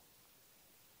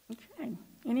 Okay.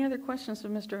 Any other questions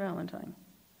of Mr. Valentine?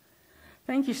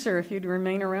 Thank you, sir. If you'd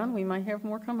remain around, we might have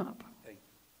more come up. Thank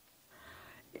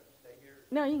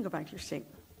No, you can go back to your seat.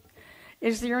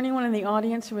 Is there anyone in the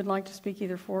audience who would like to speak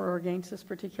either for or against this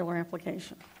particular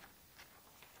application?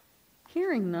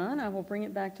 Hearing none, I will bring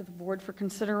it back to the board for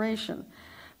consideration.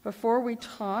 Before we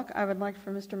talk, I would like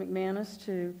for Mr. McManus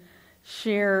to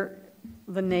share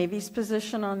the Navy's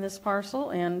position on this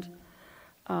parcel, and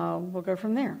we'll go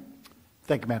from there.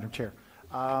 Thank you, Madam Chair.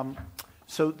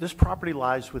 So this property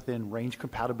lies within Range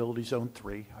Compatibility Zone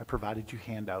 3. I provided you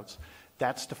handouts.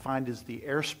 That's defined as the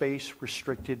airspace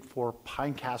restricted for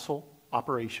Pine Castle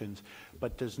operations,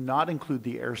 but does not include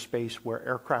the airspace where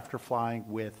aircraft are flying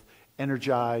with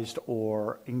energized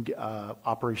or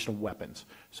operational weapons.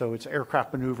 So it's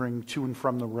aircraft maneuvering to and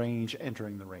from the range,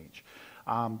 entering the range.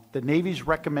 The Navy's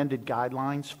recommended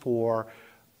guidelines for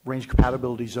Range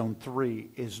Compatibility Zone 3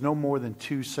 is no more than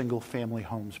 2 single-family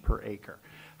homes per acre.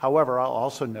 However, I'll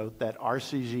also note that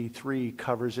RCZ 3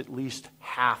 covers at least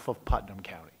half of Putnam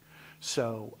County.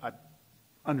 So I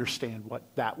understand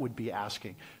what that would be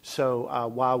asking. So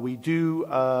while we do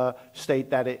state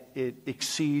that it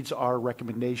exceeds our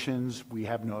recommendations, we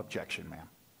have no objection, ma'am.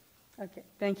 Okay,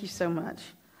 thank you so much.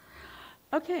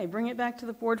 Okay, bring it back to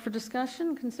the board for discussion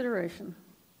and consideration.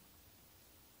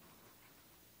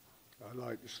 I'd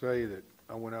like to say that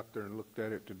I went out there and looked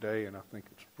at it today, and I think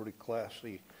it's a pretty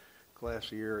classy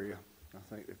classy area. I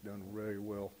think they've done very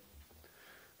well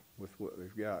with what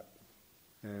they've got.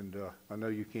 And I know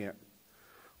you can't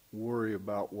worry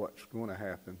about what's going to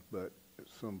happen, but at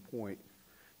some point,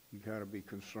 you got to be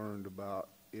concerned about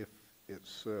if it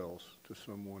sells to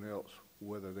someone else,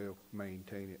 whether they'll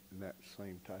maintain it in that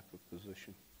same type of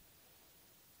position.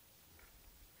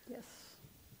 Yes.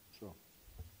 So,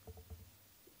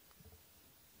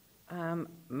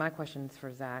 My question's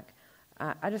for Zach.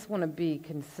 I just want to be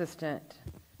consistent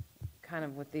kind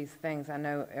of with these things. I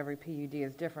know every PUD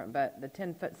is different, but the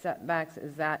 10-foot setbacks,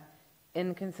 is that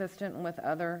inconsistent with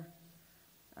other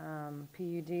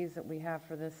PUDs that we have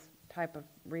for this type of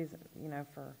reason, you know,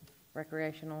 for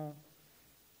recreational?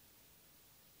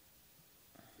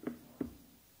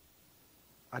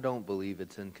 I don't believe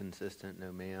it's inconsistent,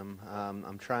 no ma'am.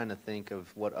 I'm trying to think of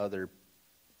what other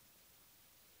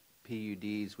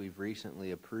PUDs we've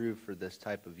recently approved for this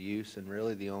type of use, and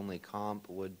really the only comp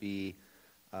would be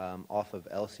off of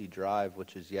Elsie Drive,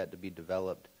 which is yet to be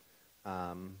developed.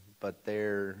 But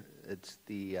there, it's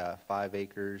the 5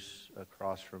 acres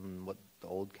across from what the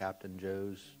old Captain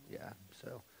Joe's. Yeah,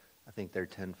 so I think they're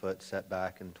 10-foot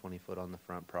setback and 20-foot on the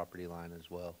front property line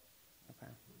as well.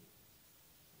 Okay.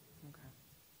 Okay.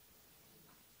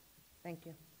 Thank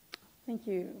you. Thank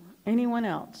you. Anyone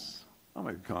else? I'll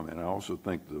make a comment. I also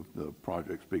think the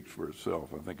project speaks for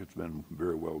itself. I think it's been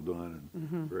very well done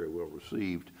and very well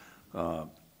received.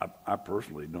 I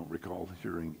personally don't recall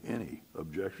hearing any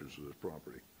objections to this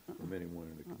property from anyone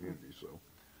in the community, so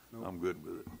I'm good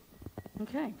with it.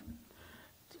 Okay.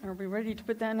 Are we ready to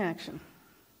put that in action?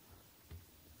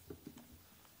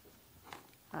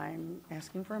 I'm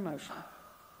asking for a motion.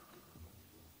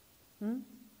 I need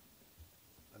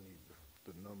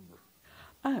the number.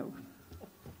 Oh.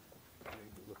 I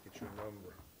need to look at your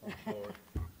number. I'm sorry.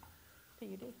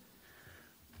 PUD.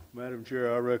 Madam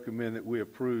Chair, I recommend that we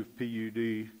approve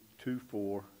PUD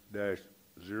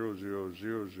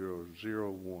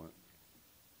 24-000001.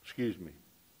 Excuse me.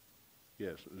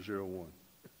 Yes, 01.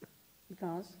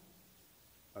 Because?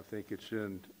 I think it's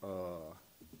in, where's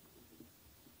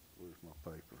my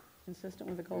paper? Consistent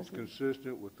with the goals? It's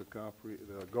consistent with the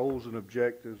goals and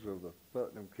objectives of the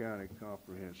Putnam County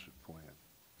Comprehensive Plan.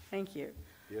 Thank you.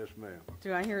 Yes, ma'am.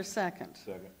 Do I hear a second?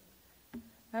 Second.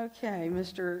 Okay,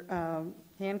 Mr.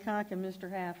 Hancock and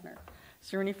Mr. Hafner.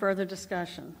 Is there any further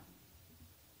discussion?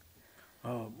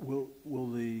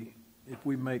 If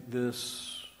we make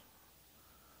this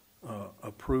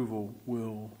approval,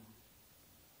 will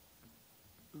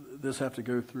this have to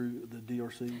go through the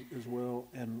DRC as well?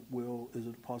 And is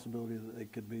it a possibility that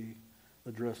it could be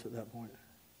addressed at that point?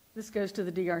 This goes to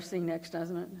the DRC next,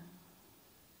 doesn't it?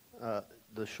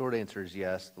 The short answer is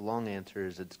yes. The long answer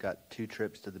is it's got 2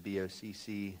 trips to the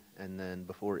BOCC, and then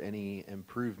before any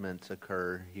improvements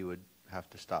occur, he would have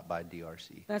to stop by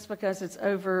DRC. That's because it's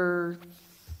over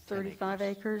 35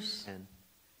 acres? 10.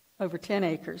 Over 10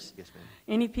 acres. Yes, ma'am.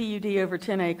 Any PUD over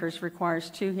 10 acres requires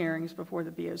 2 hearings before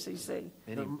the BOCC.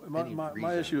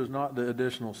 My issue is not the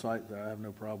additional site there. I have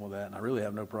no problem with that, and I really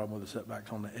have no problem with the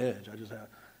setbacks on the edge. I just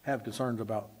have concerns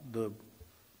about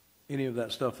any of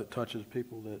that stuff that touches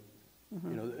people that,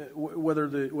 you know, whether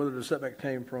the setback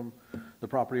came from the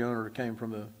property owner or came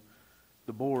from the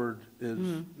board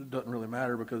doesn't really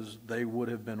matter, because that would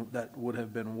have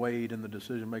been weighed in the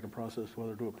decision-making process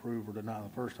whether to approve or deny the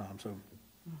first time. So,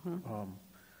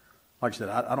 like I said,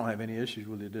 I don't have any issues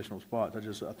with the additional spots. I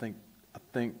think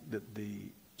that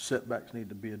the setbacks need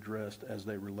to be addressed as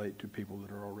they relate to people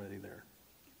that are already there.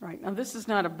 Right. Now, this is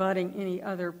not abutting any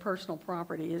other personal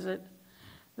property, is it?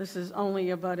 This is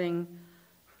only abutting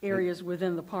areas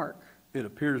within the park. It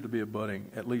appears to be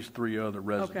abutting at least 3 other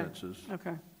residences.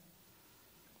 Okay.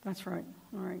 That's right.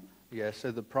 All right. Yeah, so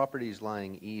the properties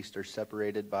lying east are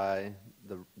separated by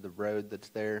the road that's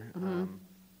there.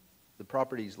 The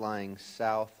properties lying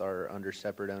south are under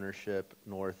separate ownership.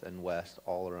 North and west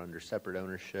all are under separate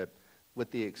ownership, with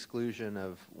the exclusion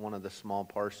of one of the small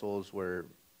parcels where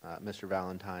Mr.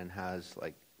 Valentine has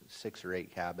like 6 or 8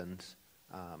 cabins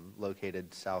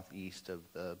located southeast of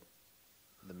the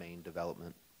main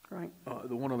development. Right.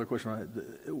 The one other question I had,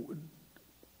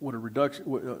 would a reduction,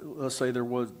 let's say there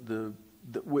was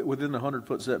within the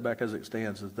 100-foot setback as it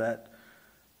stands, does that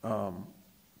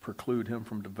preclude him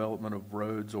from development of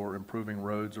roads or improving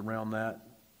roads around that?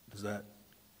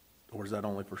 Or is that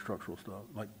only for structural stuff,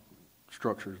 like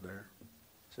structures there?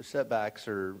 So setbacks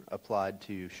are applied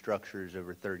to structures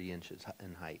over 30 inches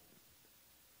in height.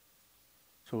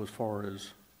 So as far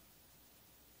as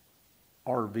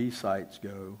RV sites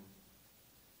go,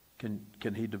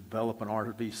 can he develop an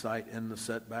RV site in the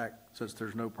setback since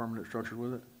there's no permanent structure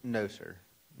with it? No, sir.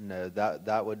 No,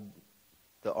 that would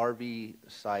The RV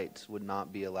sites would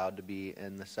not be allowed to be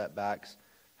in the setbacks.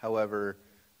 However,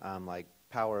 like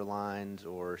power lines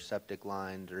or septic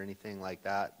lines or anything like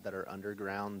that are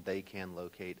underground, they can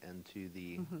locate into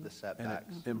the And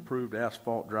setbacks. improved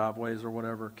asphalt driveways or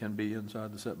whatever can be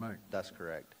inside the setback? That's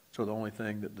correct. So the only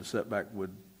thing that the setback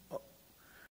would,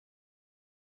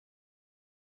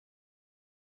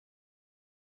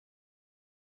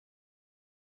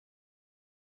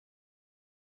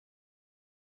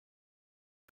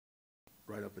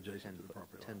 right up adjacent to the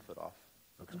property line? 10 foot off.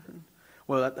 Okay.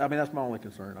 Well, I mean, that's my only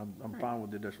concern. I'm fine with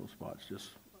the additional spots, just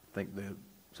think the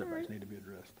setbacks need to be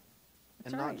addressed.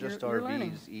 And all not right, just you're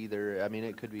learning. RVs either. I mean,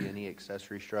 it could be any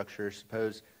accessory structure.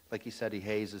 Suppose, like you said, he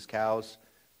hays his cows.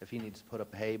 If he needs to put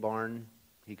up a hay barn,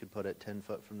 he could put it 10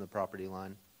 foot from the property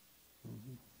line.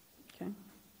 Okay.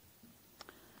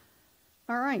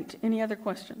 All right, any other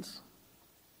questions?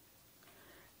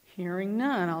 Hearing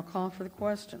none, I'll call for the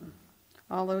question.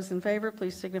 All those in favor,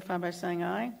 please signify by saying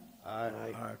aye.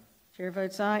 Aye. Chair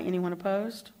votes aye. Anyone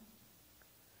opposed?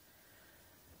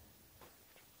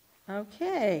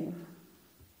 Okay.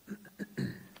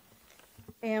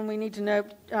 And we need to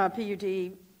note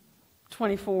PUD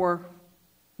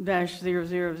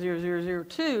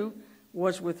 24-000002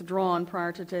 was withdrawn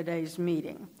prior to today's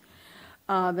meeting.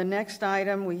 The next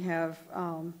item, we have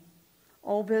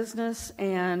old business,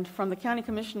 and from the County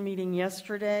Commission meeting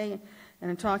yesterday, and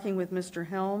in talking with Mr.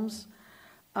 Helms,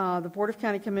 the Board of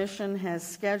County Commission has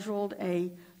scheduled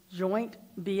a joint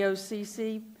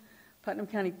BOCC, Putnam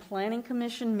County Planning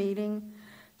Commission meeting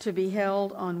to be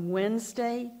held on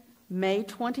Wednesday, May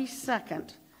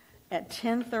 22nd at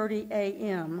 10:30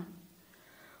 a.m.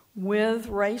 with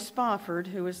Ray Spofford,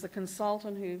 who is the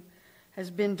consultant who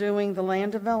has been doing the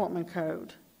Land Development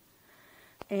Code.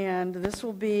 And this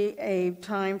will be a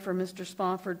time for Mr.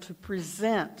 Spofford to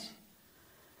present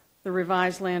the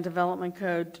revised Land Development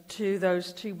Code to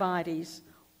those two bodies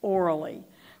orally.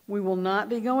 We will not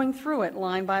be going through it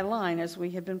line by line as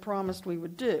we had been promised we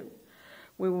would do.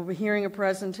 We will be hearing a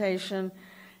presentation,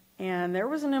 and there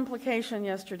was an implication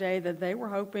yesterday that they were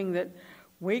hoping that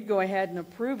we'd go ahead and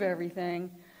approve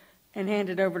everything and hand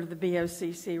it over to the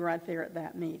BOCC right there at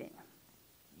that meeting.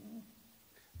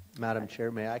 Madam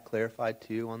Chair, may I clarify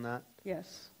too on that?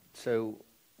 Yes. So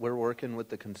we're working with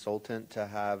the consultant to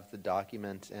have the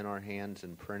documents in our hands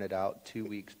and printed out 2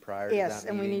 weeks prior to that meeting? Yes,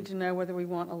 and we need to know whether we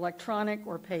want electronic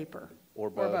or paper.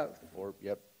 Or both.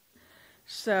 Yep.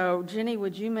 So, Jenny,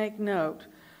 would you make note?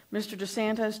 Mr.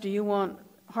 DeSantis, do you want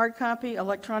hard copy,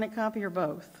 electronic copy, or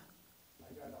both? I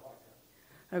got a hard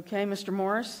copy. Okay, Mr.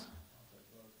 Morris?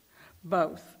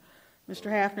 Both.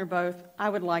 Mr. Hafner, both. I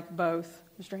would like both.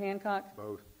 Mr. Hancock?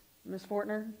 Both. Ms.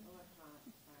 Fortner?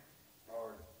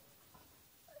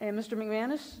 And Mr.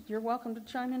 McManus, you're welcome to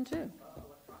chime in too.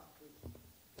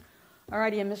 All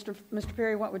righty, and Mr.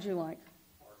 Perry, what would you like?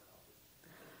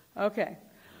 Okay.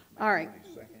 All right.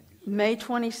 May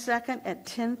 22nd at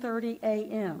 10:30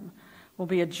 a.m. will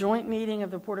be a joint meeting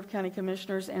of the Board of County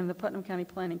Commissioners and the Putnam County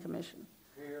Planning Commission.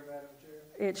 Here, Madam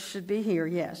Chair? It should be here,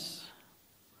 yes.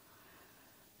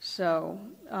 So,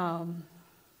 and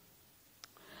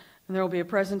there will be a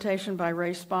presentation by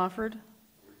Ray Spofford.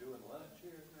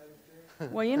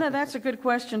 Well, you know, that's a good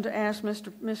question to ask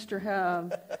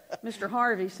Mr.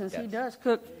 Harvey, since he does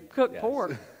cook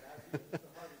pork.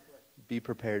 Be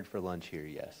prepared for lunch here,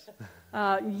 yes.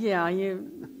 Yeah,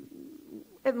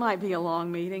 it might be a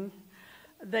long meeting.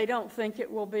 They don't think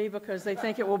it will be because they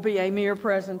think it will be a mere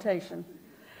presentation.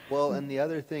 Well, and the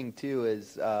other thing too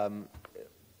is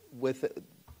with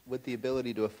the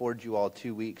ability to afford you all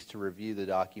 2 weeks to review the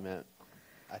document,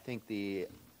 I think the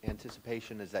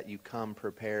anticipation is that you come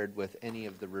prepared with any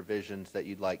of the revisions that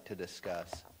you'd like to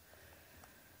discuss.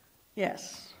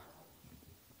 Yes.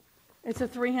 It's a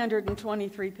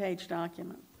 323-page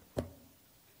document.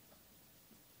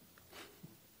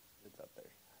 It's up there.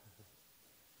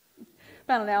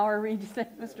 About an hour read, you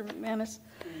think, Mr. McManus?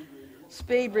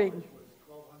 Speed reading.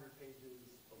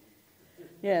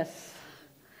 Yes.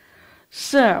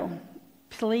 So,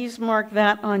 please mark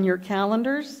that on your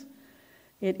calendars.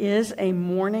 It is a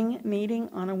morning meeting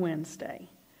on a Wednesday.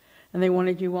 And they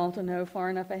wanted you all to know far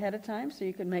enough ahead of time so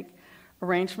you could make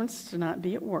arrangements to not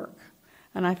be at work.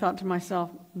 And I thought to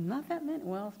myself, not that many.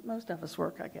 Well, most of us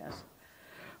work, I guess.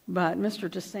 But Mr.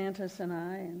 DeSantis and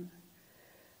I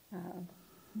and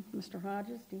Mr.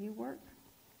 Hodges, do you work?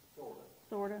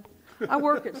 Sort of. I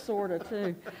work at sort of,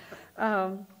 too.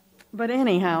 But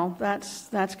anyhow,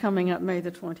 that's coming up May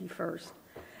the 21st.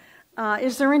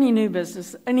 Is there any new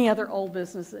business, any other old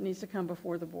business that needs to come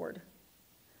before the board?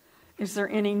 Is there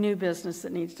any new business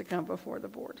that needs to come before the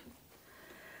board?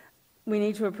 We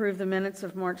need to approve the minutes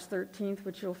of March 13th,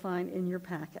 which you'll find in your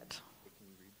packet.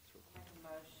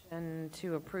 And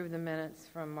to approve the minutes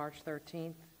from March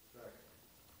 13th.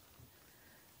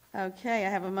 Okay, I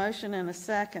have a motion and a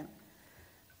second.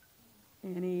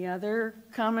 Any other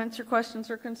comments or questions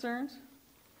or concerns?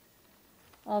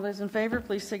 All those in favor,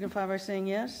 please signify by saying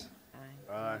yes.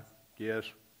 Aye. Yes.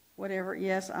 Whatever,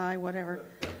 yes, aye, whatever.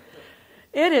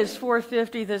 It is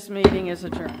 4:50. This meeting is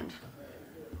adjourned.